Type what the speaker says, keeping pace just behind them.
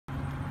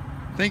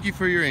Thank you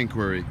for your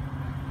inquiry.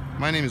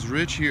 My name is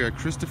Rich here at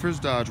Christopher's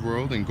Dodge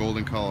World in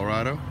Golden,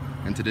 Colorado,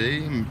 and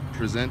today I'm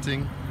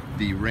presenting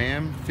the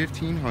Ram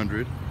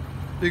 1500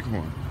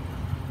 Bighorn.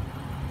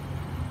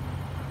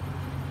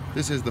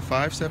 This is the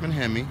 5.7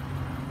 Hemi,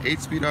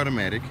 8-speed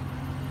automatic.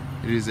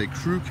 It is a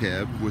crew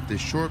cab with a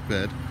short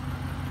bed.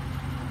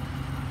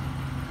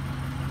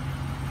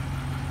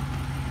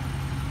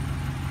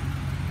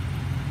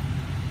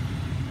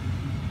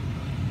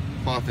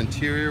 Cloth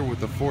interior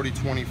with a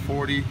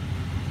 40-20-40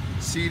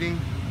 seating.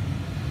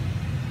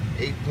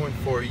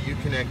 8.4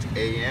 UConnect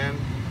AM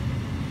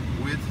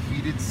with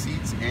heated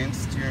seats and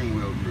steering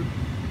wheel group.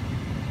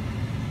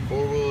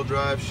 4-wheel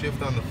drive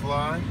shift on the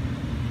fly,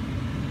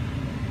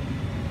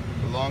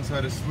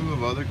 alongside a slew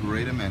of other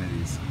great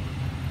amenities.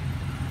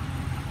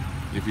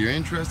 If you're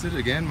interested,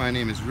 again, my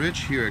name is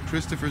Rich here at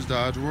Christopher's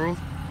Dodge World.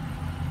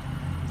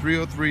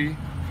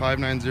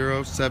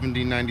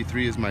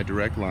 303-590-7093 is my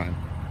direct line.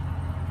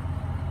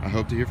 I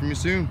hope to hear from you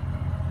soon.